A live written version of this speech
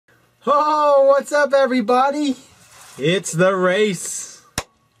Oh, what's up everybody? It's the race.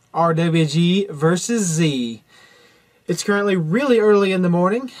 RWG versus Z. It's currently really early in the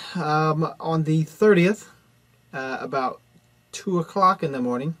morning, on the 30th, about 2 o'clock in the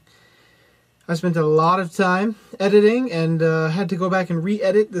morning. I spent a lot of time editing and had to go back and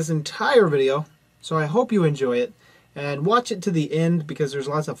re-edit this entire video, so I hope you enjoy it and watch it to the end because there's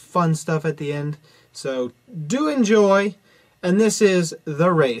lots of fun stuff at the end. So do enjoy. And this is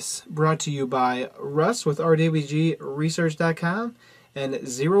The Race, brought to you by Russ with RWGresearch.com and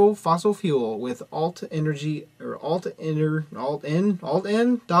ZeroFossilFuel with Alt-Energy or Alt-N.org,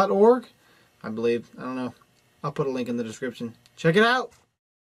 I believe. I don't know. I'll put a link in the description. Check it out.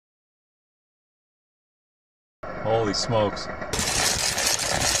 Holy smokes.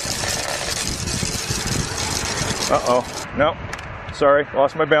 Uh-oh. No. Sorry.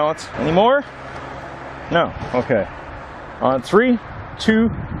 Lost my balance. Any more? No. Okay. On 3, 2,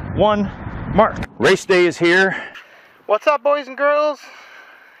 1, mark. Race day is here. What's up, boys and girls?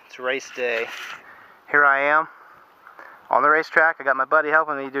 It's race day. Here I am on the racetrack. I got my buddy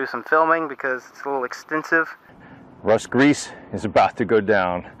helping me do some filming because it's a little extensive. Russ grease is about to go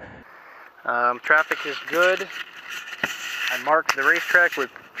down. Traffic is good. I marked the racetrack with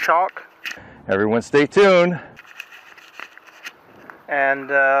chalk. Everyone stay tuned.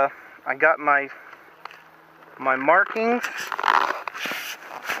 And I got my markings.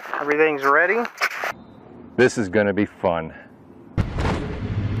 Everything's ready. This is going to be fun.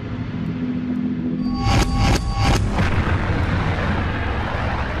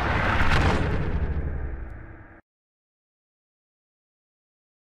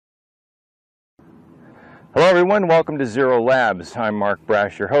 Hello everyone, welcome to Zero Labs. I'm Mark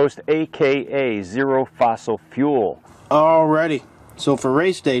Brash, your host, aka Zero Fossil Fuel. Alrighty, so for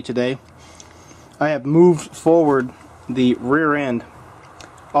race day today, I have moved forward the rear end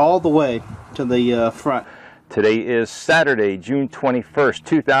all the way to the front. Today is Saturday, June 21st,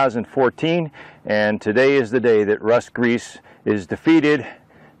 2014, and today is the day that Russ Grease is defeated.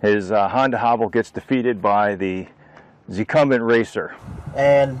 His Honda Hobble gets defeated by the Recumbent racer.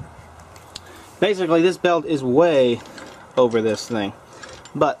 And basically this belt is way over this thing,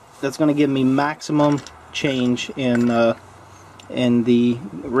 but that's going to give me maximum change in the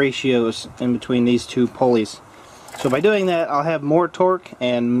ratios in between these two pulleys. So by doing that, I'll have more torque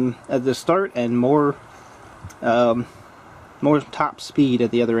and at the start and more top speed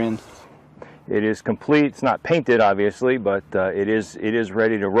at the other end. It is complete. It's not painted, obviously, but it is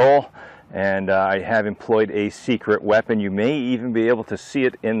ready to roll. And I have employed a secret weapon. You may even be able to see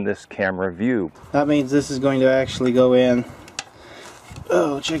it in this camera view. That means this is going to actually go in.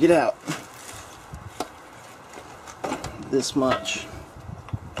 Oh, check it out. This much.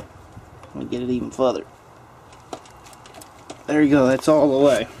 Let me get it even further. There you go. That's all the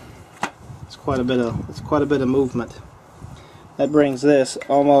way. It's quite a bit of movement. That brings this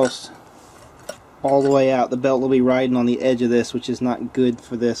almost all the way out. The belt will be riding on the edge of this, which is not good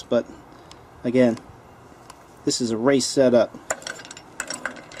for this. But again, this is a race setup.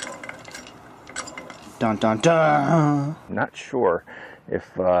 Dun dun dun. Not sure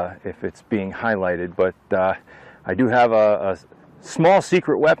if it's being highlighted, but I do have a small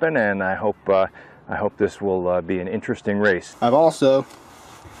secret weapon, and I hope this will be an interesting race. I've also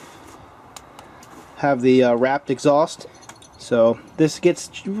have the wrapped exhaust, so this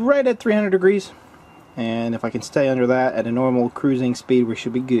gets right at 300 degrees, and if I can stay under that at a normal cruising speed, we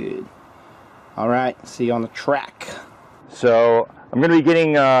should be good. Alright, see you on the track. So I'm going to be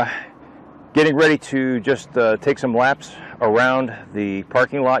getting ready to just take some laps around the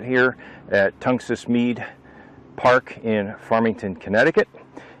parking lot here at Tungus Mead Park in Farmington, Connecticut,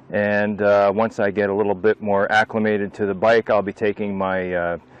 and once I get a little bit more acclimated to the bike, I'll be taking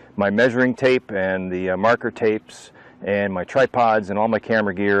my my measuring tape and the marker tapes and my tripods and all my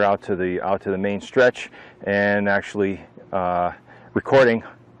camera gear out to the main stretch and actually recording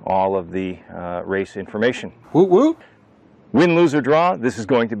all of the race information. Whoop whoop. Win, lose, or draw, this is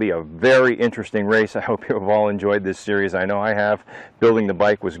going to be a very interesting race. I hope you have all enjoyed this series. I know I have. Building the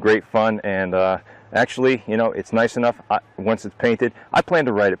bike was great fun, and actually, you know, it's nice enough. Once it's painted, I plan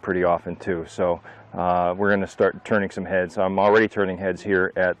to ride it pretty often too. So we're going to start turning some heads. I'm already turning heads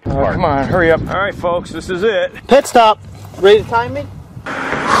here at the park. Come on, hurry up. All right, folks, this is it. Pit stop. Ready to time me?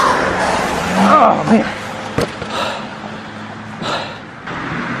 Oh, man.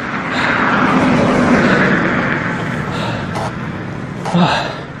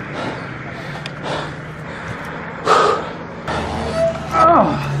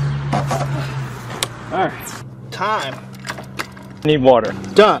 Alright. Time. Need water.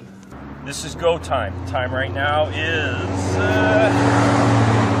 Done. This is go time. Time right now is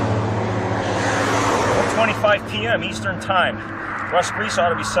p.m. Eastern Time. Russ Grease ought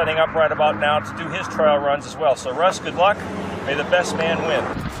to be setting up right about now to do his trial runs as well. So Russ, good luck. May the best man win.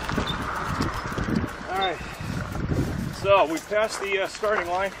 All right. So we passed the starting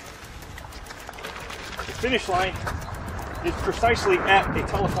line. The finish line is precisely at a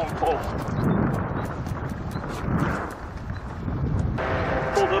telephone pole.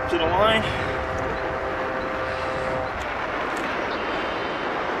 Pulled up to the line.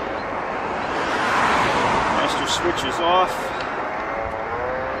 Master switch is off.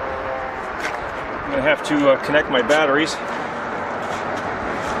 I'm going to have to connect my batteries.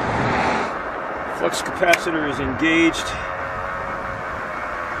 Flux capacitor is engaged.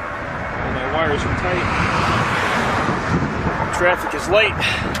 And my wires are tight. Traffic is light.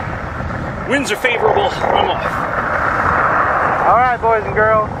 Winds are favorable. I'm off. All right, boys and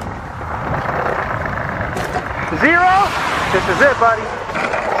girls. Zero. This is it, buddy.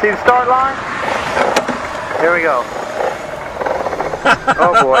 See the start line? Here we go.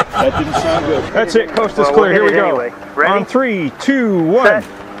 Oh boy. That didn't sound good. That's it. Coast is Well, clear. Here we'll we go. anyway. Ready? On 3, 2, 1. Set,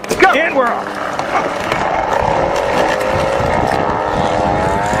 go. And we're off.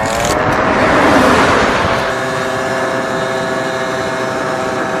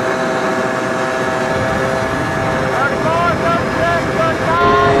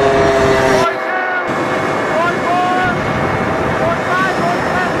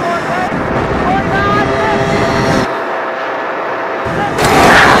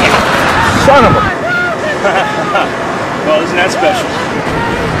 Son of a... Well, isn't that special?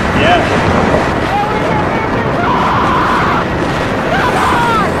 Yeah.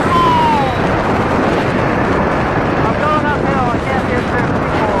 I'm going uphill. I can't get through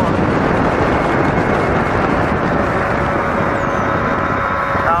before.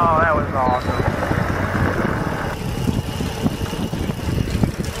 Oh, that was awesome.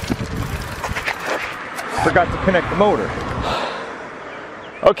 Forgot to connect the motor.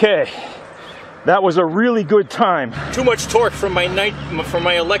 Okay, that was a really good time. Too much torque from my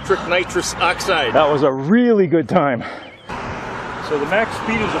electric nitrous oxide. That was a really good time. So the max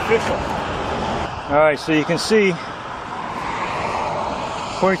speed is official. All right, so you can see,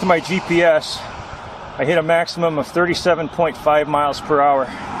 according to my GPS, I hit a maximum of 37.5 miles per hour.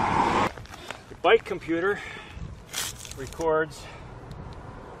 The bike computer records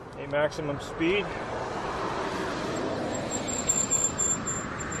a maximum speed.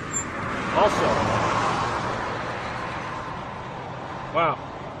 Also, wow.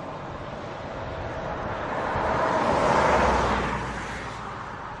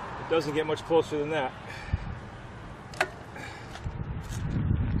 It doesn't get much closer than that.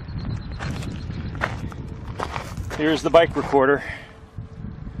 Here's the bike recorder.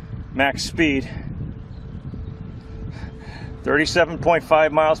 Max speed,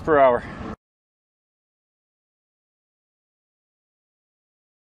 37.5 miles per hour.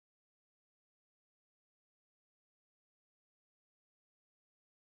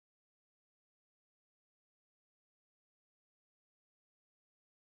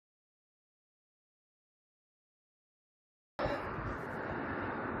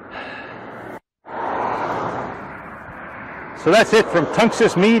 So that's it from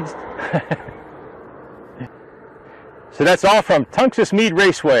Tungus Mead. So that's all from Tungus Mead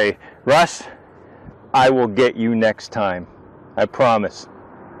Raceway. Russ, I will get you next time. I promise.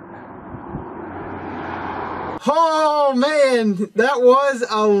 Oh man, that was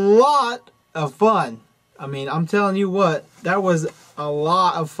a lot of fun. I mean, I'm telling you what, that was a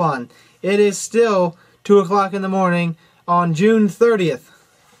lot of fun. It is still 2 o'clock in the morning on June 30th.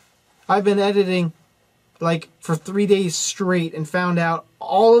 I've been editing like for 3 days straight and found out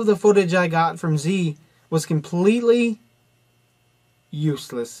all of the footage I got from Z was completely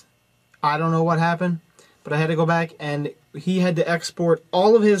useless. I don't know what happened, but I had to go back and he had to export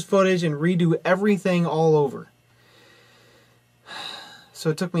all of his footage and redo everything all over. So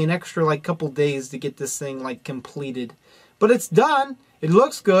it took me an extra like couple days to get this thing like completed. But it's done. It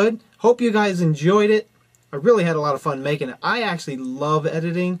looks good. Hope you guys enjoyed it. I really had a lot of fun making it. I actually love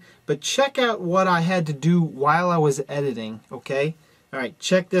editing, but check out what I had to do while I was editing, okay? Alright,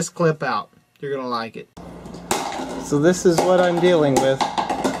 check this clip out. You're going to like it. So this is what I'm dealing with.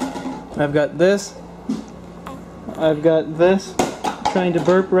 I've got this. I've got this. Trying to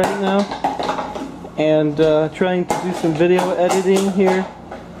burp right now. And trying to do some video editing here.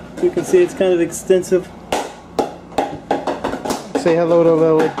 You can see it's kind of extensive. Say hello to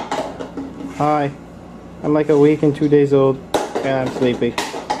Lily. Hi. I'm like a week and 2 days old, and I'm sleepy.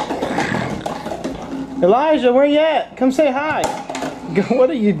 Elijah, where you at? Come say hi. What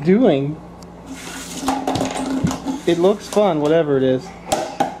are you doing? It looks fun, whatever it is.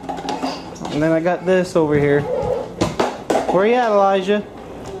 And then I got this over here. Where you at, Elijah?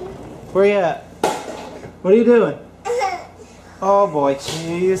 Where you at? What are you doing? Oh boy,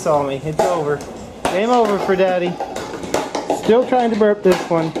 you saw me. It's over. Game over for Daddy. Still trying to burp this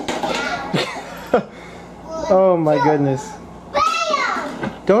one. Oh my goodness.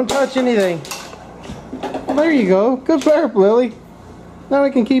 Don't touch anything. Well, there you go. Good burp, Lily. Now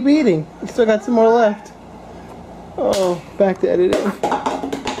we can keep eating. We still got some more left. Oh, back to editing.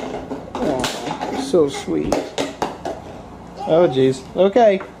 Oh, so sweet. Oh jeez.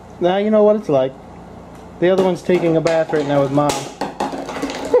 Okay, now you know what it's like. The other one's taking a bath right now with Mom.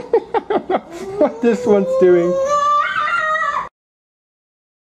 I don't know what this one's doing.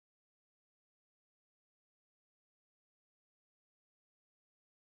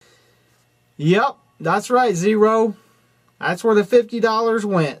 Yep, that's right, Zero. That's where the $50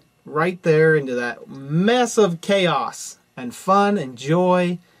 went. Right there into that mess of chaos and fun and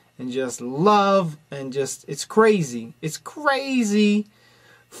joy and just love and just, it's crazy. It's crazy.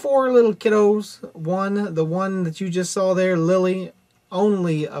 4 little kiddos. The one that you just saw there, Lily,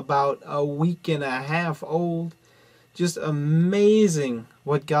 only about a week and a half old. Just amazing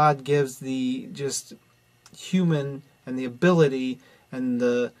what God gives the just human and the ability and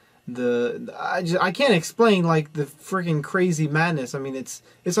I can't explain like the freaking crazy madness. I mean, it's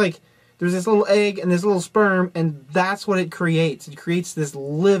like there's this little egg and this little sperm, and that's what it creates. It creates this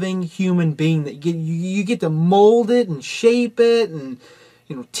living human being that you get to mold it and shape it and,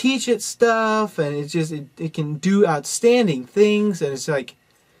 you know, teach it stuff, and it's just it can do outstanding things. And it's like,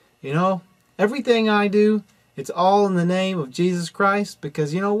 you know, everything I do, it's all in the name of Jesus Christ,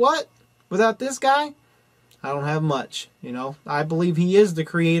 because you know what? Without this guy, I don't have much, you know. I believe he is the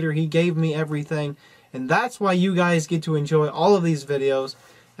creator. He gave me everything. And that's why you guys get to enjoy all of these videos.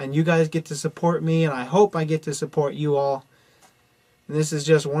 And you guys get to support me. And I hope I get to support you all. And this is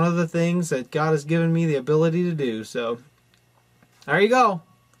just one of the things that God has given me the ability to do. So, there you go.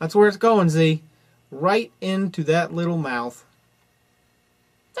 That's where it's going, Z. Right into that little mouth.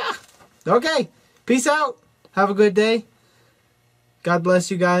 Ah, okay. Peace out. Have a good day. God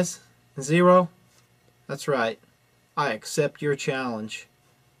bless you guys. Zero. That's right. I accept your challenge.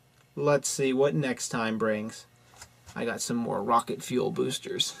 Let's see what next time brings. I got some more rocket fuel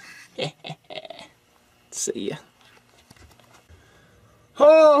boosters. See ya.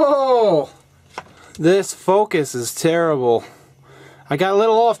 Oh! This focus is terrible. I got a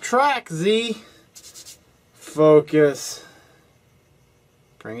little off track, Z. Focus.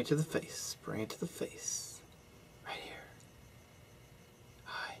 Bring it to the face. Bring it to the face. Right here.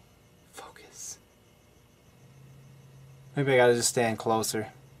 Hi. Focus. Maybe I gotta just stand closer.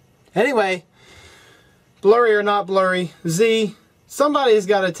 Anyway, blurry or not blurry, Z, somebody's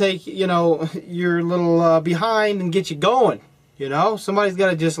gotta take, you know, your little behind and get you going. You know, somebody's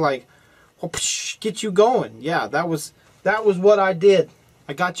gotta just like get you going. Yeah, that was what I did.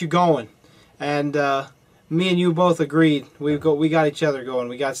 I got you going, and me and you both agreed. We got each other going.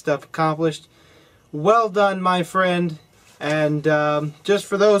 We got stuff accomplished. Well done, my friend. And just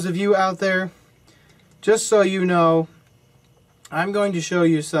for those of you out there, just so you know, I'm going to show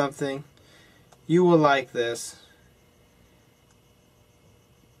you something. You will like this.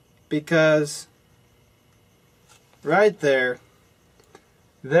 Because right there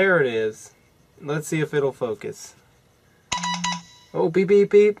it is. Let's see if it'll focus. Oh, beep,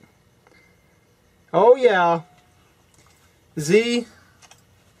 beep, beep. Oh, yeah. Z,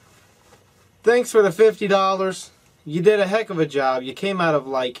 thanks for the $50. You did a heck of a job. You came out of,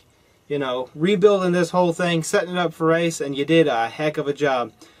 like, you know, rebuilding this whole thing, setting it up for race, and you did a heck of a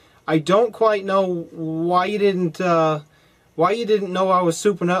job. I don't quite know why you didn't know I was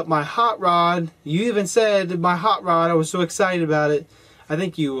souping up my hot rod. You even said my hot rod. I was so excited about it. I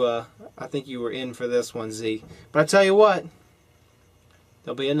think you were in for this one, Z. But I tell you what,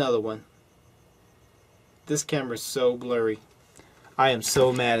 there'll be another one. This camera's so blurry. I am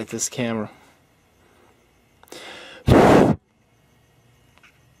so mad at this camera.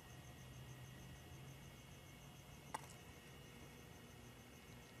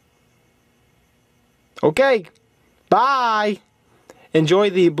 Okay, bye. Enjoy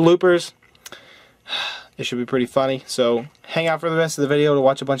the bloopers. It should be pretty funny, so hang out for the rest of the video to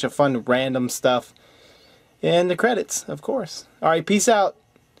watch a bunch of fun random stuff. And the credits, of course. Alright, peace out.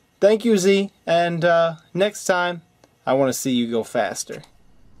 Thank you, Z, and next time I want to see you go faster.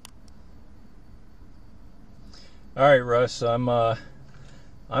 Alright, Russ, I'm at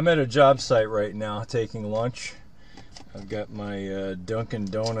a job site right now taking lunch. I've got my Dunkin'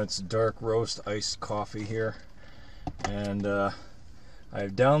 Donuts dark roast iced coffee here, and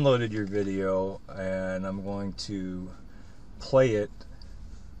I've downloaded your video, and I'm going to play it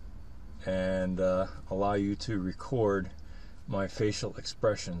and allow you to record my facial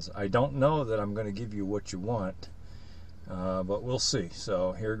expressions. I don't know that I'm going to give you what you want, but we'll see.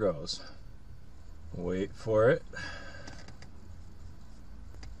 So here goes. Wait for it.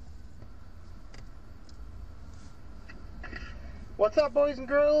 What's up, boys and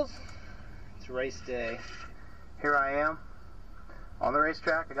girls? It's race day. Here I am on the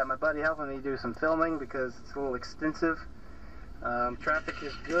racetrack. I got my buddy helping me do some filming because it's a little extensive. Traffic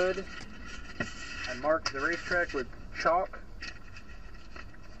is good. I marked the racetrack with chalk,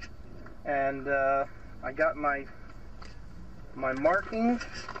 and I got my markings.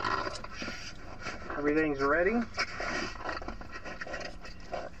 Everything's ready.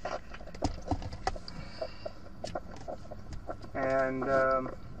 And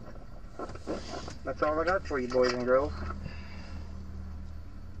that's all I got for you, boys and girls.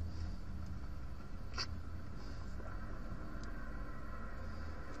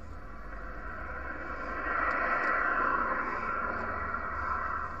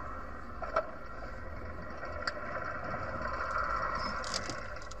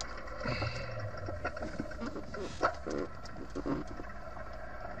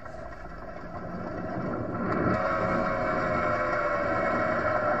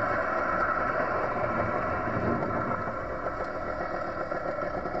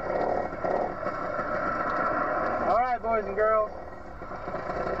 Boys and girls.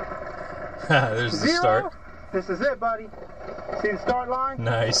 There's the start. This is it, buddy. See the start line?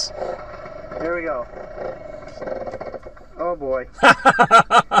 Nice. Here we go. Oh boy.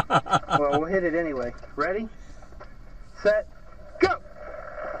 Well, we'll hit it anyway. Ready? Set. Go!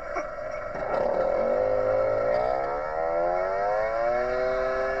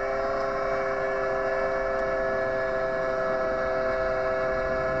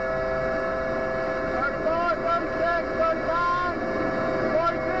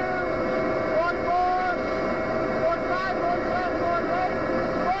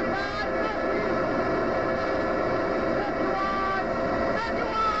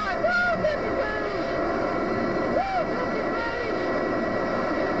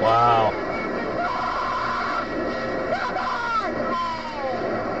 Wow.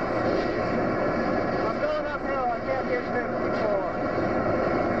 I'm going uphill. I can't get 54.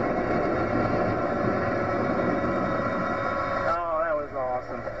 Oh, that was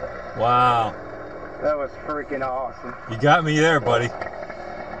awesome. Wow. That was freaking awesome. You got me there, buddy.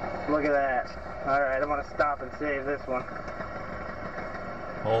 Look at that. Alright, I'm going to stop and save this one.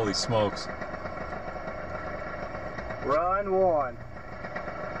 Holy smokes. Run one.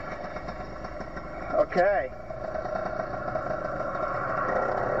 Okay.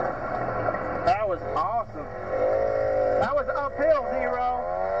 That was awesome. That was uphill, Zero.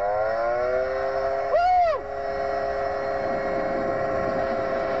 Woo!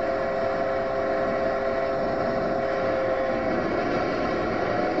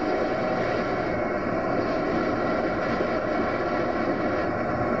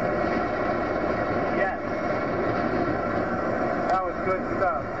 Yes. That was good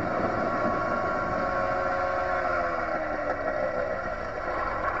stuff.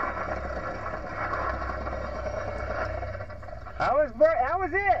 That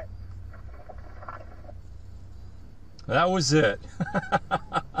was it. That was it.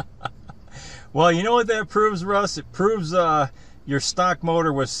 Well, you know what that proves, Russ? It proves your stock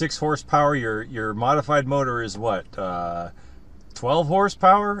motor was 6 horsepower. Your modified motor is what? 12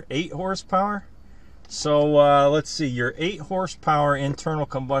 horsepower? 8 horsepower? So let's see. Your 8 horsepower internal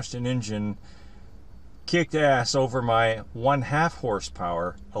combustion engine kicked ass over my 1/2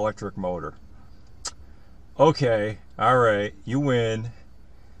 horsepower electric motor. Okay, all right, you win.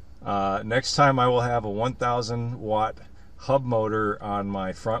 Next time I will have a 1,000 watt hub motor on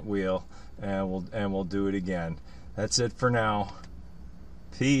my front wheel, and we'll do it again. That's it for now.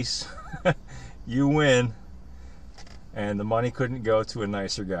 Peace. You win. And the money couldn't go to a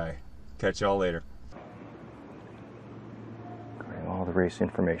nicer guy. Catch y'all later. Recording all the race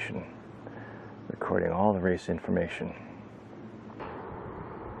information. Recording all the race information.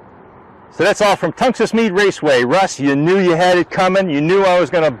 So that's all from Tungus Mead Raceway. Russ, you knew you had it coming. You knew I was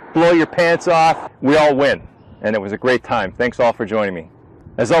going to blow your pants off. We all win. And it was a great time. Thanks all for joining me.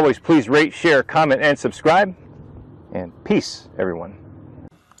 As always, please rate, share, comment, and subscribe. And peace, everyone.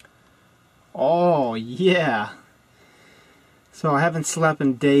 Oh, yeah. So I haven't slept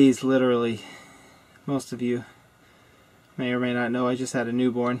in days, literally. Most of you may or may not know I just had a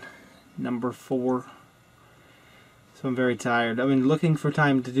newborn, number 4. So I'm very tired. I've been looking for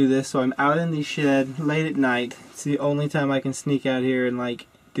time to do this, so I'm out in the shed late at night. It's the only time I can sneak out here and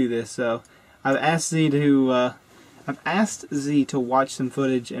do this. So I've asked Z to watch some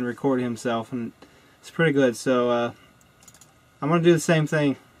footage and record himself, and it's pretty good. So I'm going to do the same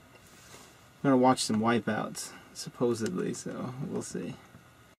thing. I'm going to watch some wipeouts, supposedly, so we'll see.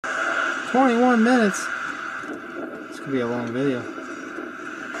 21 minutes. This could be a long video.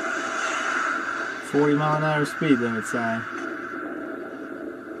 40-mile-an-hour speed limit sign.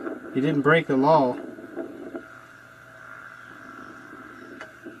 You didn't break the law.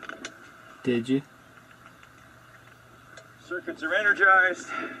 Did you? Circuits are energized.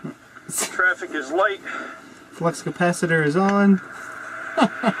 Traffic is light. Flux capacitor is on.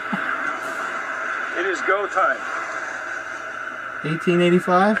 It is go time.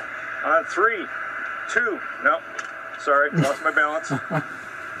 1885? On 3, 2, no, sorry, lost my balance.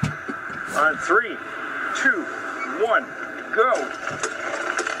 On 3, 2, 1, go.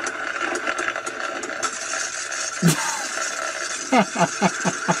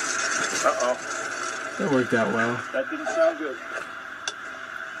 Uh-oh. That worked out well. That didn't sound good.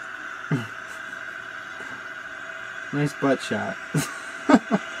 Nice butt shot.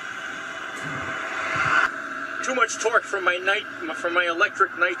 Too much torque from my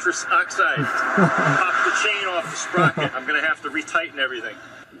electric nitrous oxide. Popped the chain off the sprocket. I'm gonna have to retighten everything.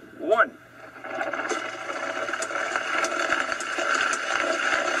 1.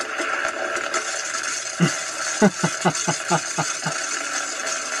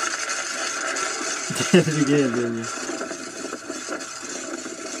 Did it again, didn't you?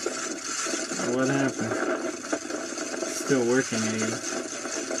 Oh, what happened? Still working, I guess.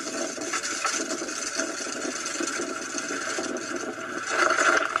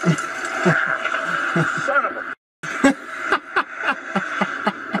 Son of a...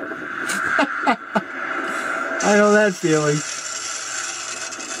 I know that feeling.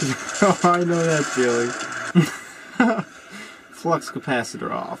 Oh, I know that feeling. Flux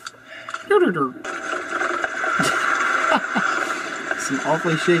capacitor off. Some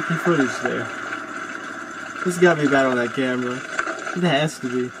awfully shaky footage there. This got me bad on that camera. It has to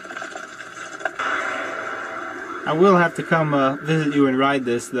be. I will have to come visit you and ride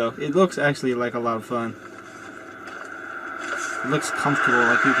this, though. It looks actually like a lot of fun. It looks comfortable,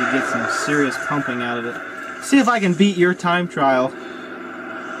 like you could get some serious pumping out of it. See if I can beat your time trial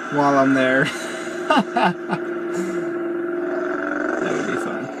while I'm there. That would be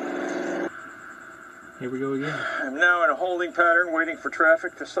fun. Here we go again. I'm now in a holding pattern, waiting for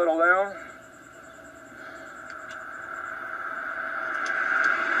traffic to settle down.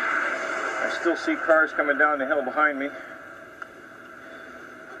 I still see cars coming down the hill behind me.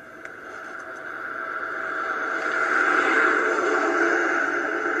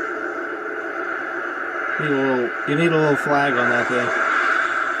 You need a little flag on that thing.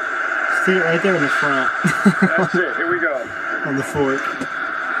 See it right there in the front. That's it, here we go. On the fork.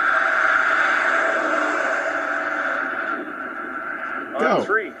 Go. On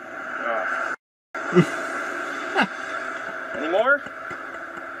 3. Oh. Any more?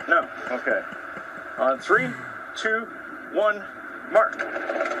 No. Okay. On 3, 2, 1, mark.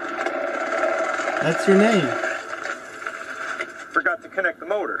 That's your name. Forgot to connect the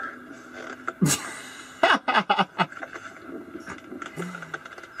motor.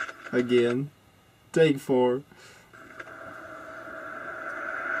 Again. Take 4.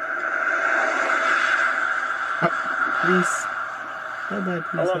 Oh, please. Bye-bye,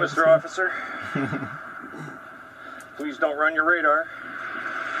 please. Hello, Mr. Officer. Please don't run your radar.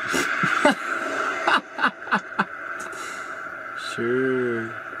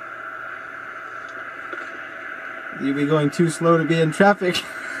 Sure. You'd be going too slow to be in traffic.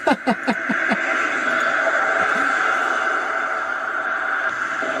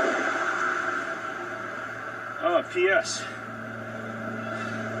 Oh, P.S.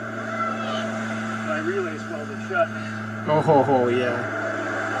 My relay's welded shut. Oh, yeah.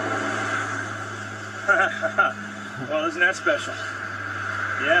 Well, isn't that special?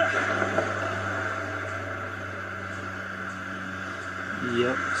 Yeah.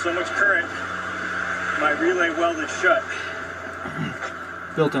 Yep. So much current. My relay welded shut.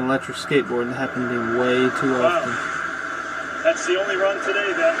 Built an electric skateboard and happened to be way too often. That's the only run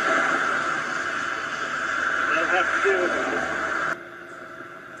today, then. That'll have to do.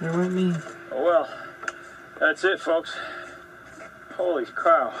 There went me. Oh, well. That's it, folks. Holy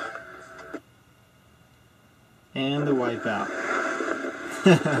cow. And the wipeout.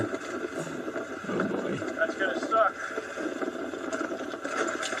 Oh boy. That's gonna suck.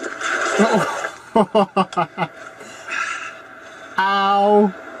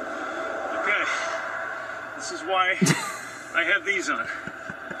 Ow. Okay. This is why I have these on.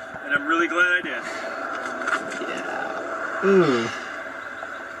 And I'm really glad I did. Yeah. Ooh.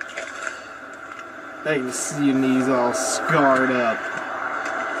 I can see your knees all scarred up.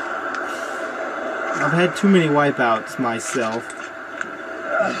 I've had too many wipeouts myself.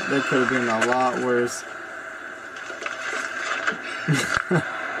 That could have been a lot worse.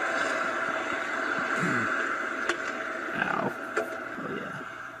 Ow. Oh yeah.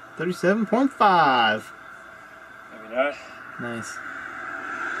 37.5. Maybe not. Nice.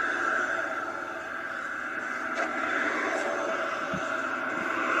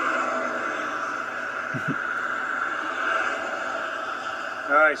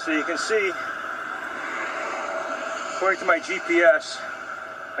 Alright, so you can see, according to my GPS,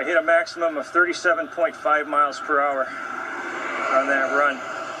 I hit a maximum of 37.5 miles per hour on that run.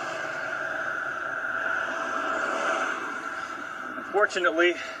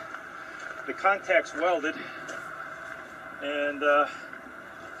 Unfortunately, the contact's welded, and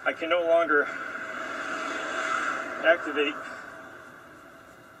I can no longer activate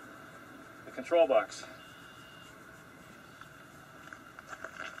the control box.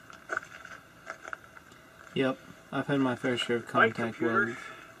 Yep, I've had my fair share of contact welded.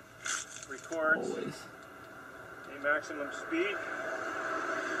 Records always a maximum speed.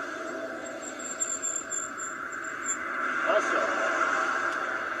 Also,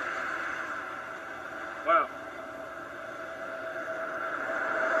 wow.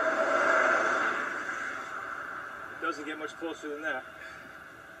 It doesn't get much closer than that.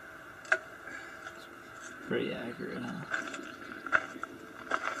 pretty accurate, huh?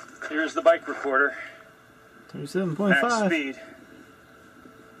 Here's the bike recorder. 37.5. Max speed.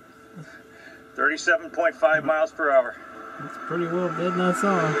 37.5 miles per hour. That's pretty well dead nuts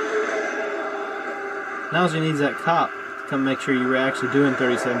on. Now she needs that cop to come make sure you were actually doing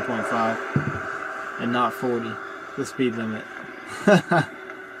 37.5 and not 40, the speed limit.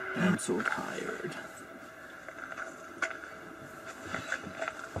 I'm so tired.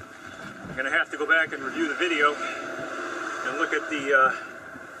 I'm gonna have to go back and review the video and look at the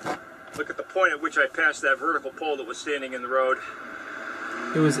point at which I passed that vertical pole that was standing in the road.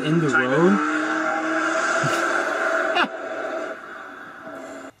 It was in the road?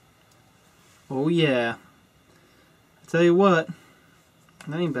 Oh yeah. I tell you what,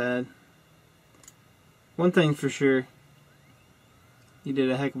 that ain't bad. One thing for sure, you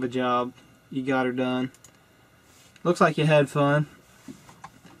did a heck of a job. You got her done. Looks like you had fun.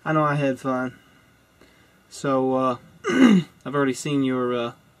 I know I had fun. So I've already seen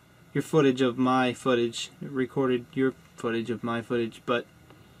your footage of my footage, recorded your footage of my footage, but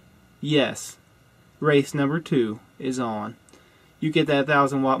yes, race number 2 is on. You get that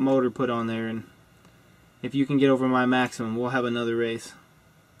 1,000-watt motor put on there, and if you can get over my maximum, we'll have another race.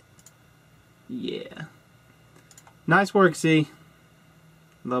 Yeah. Nice work, Z.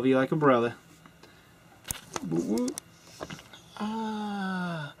 Love you like a brother.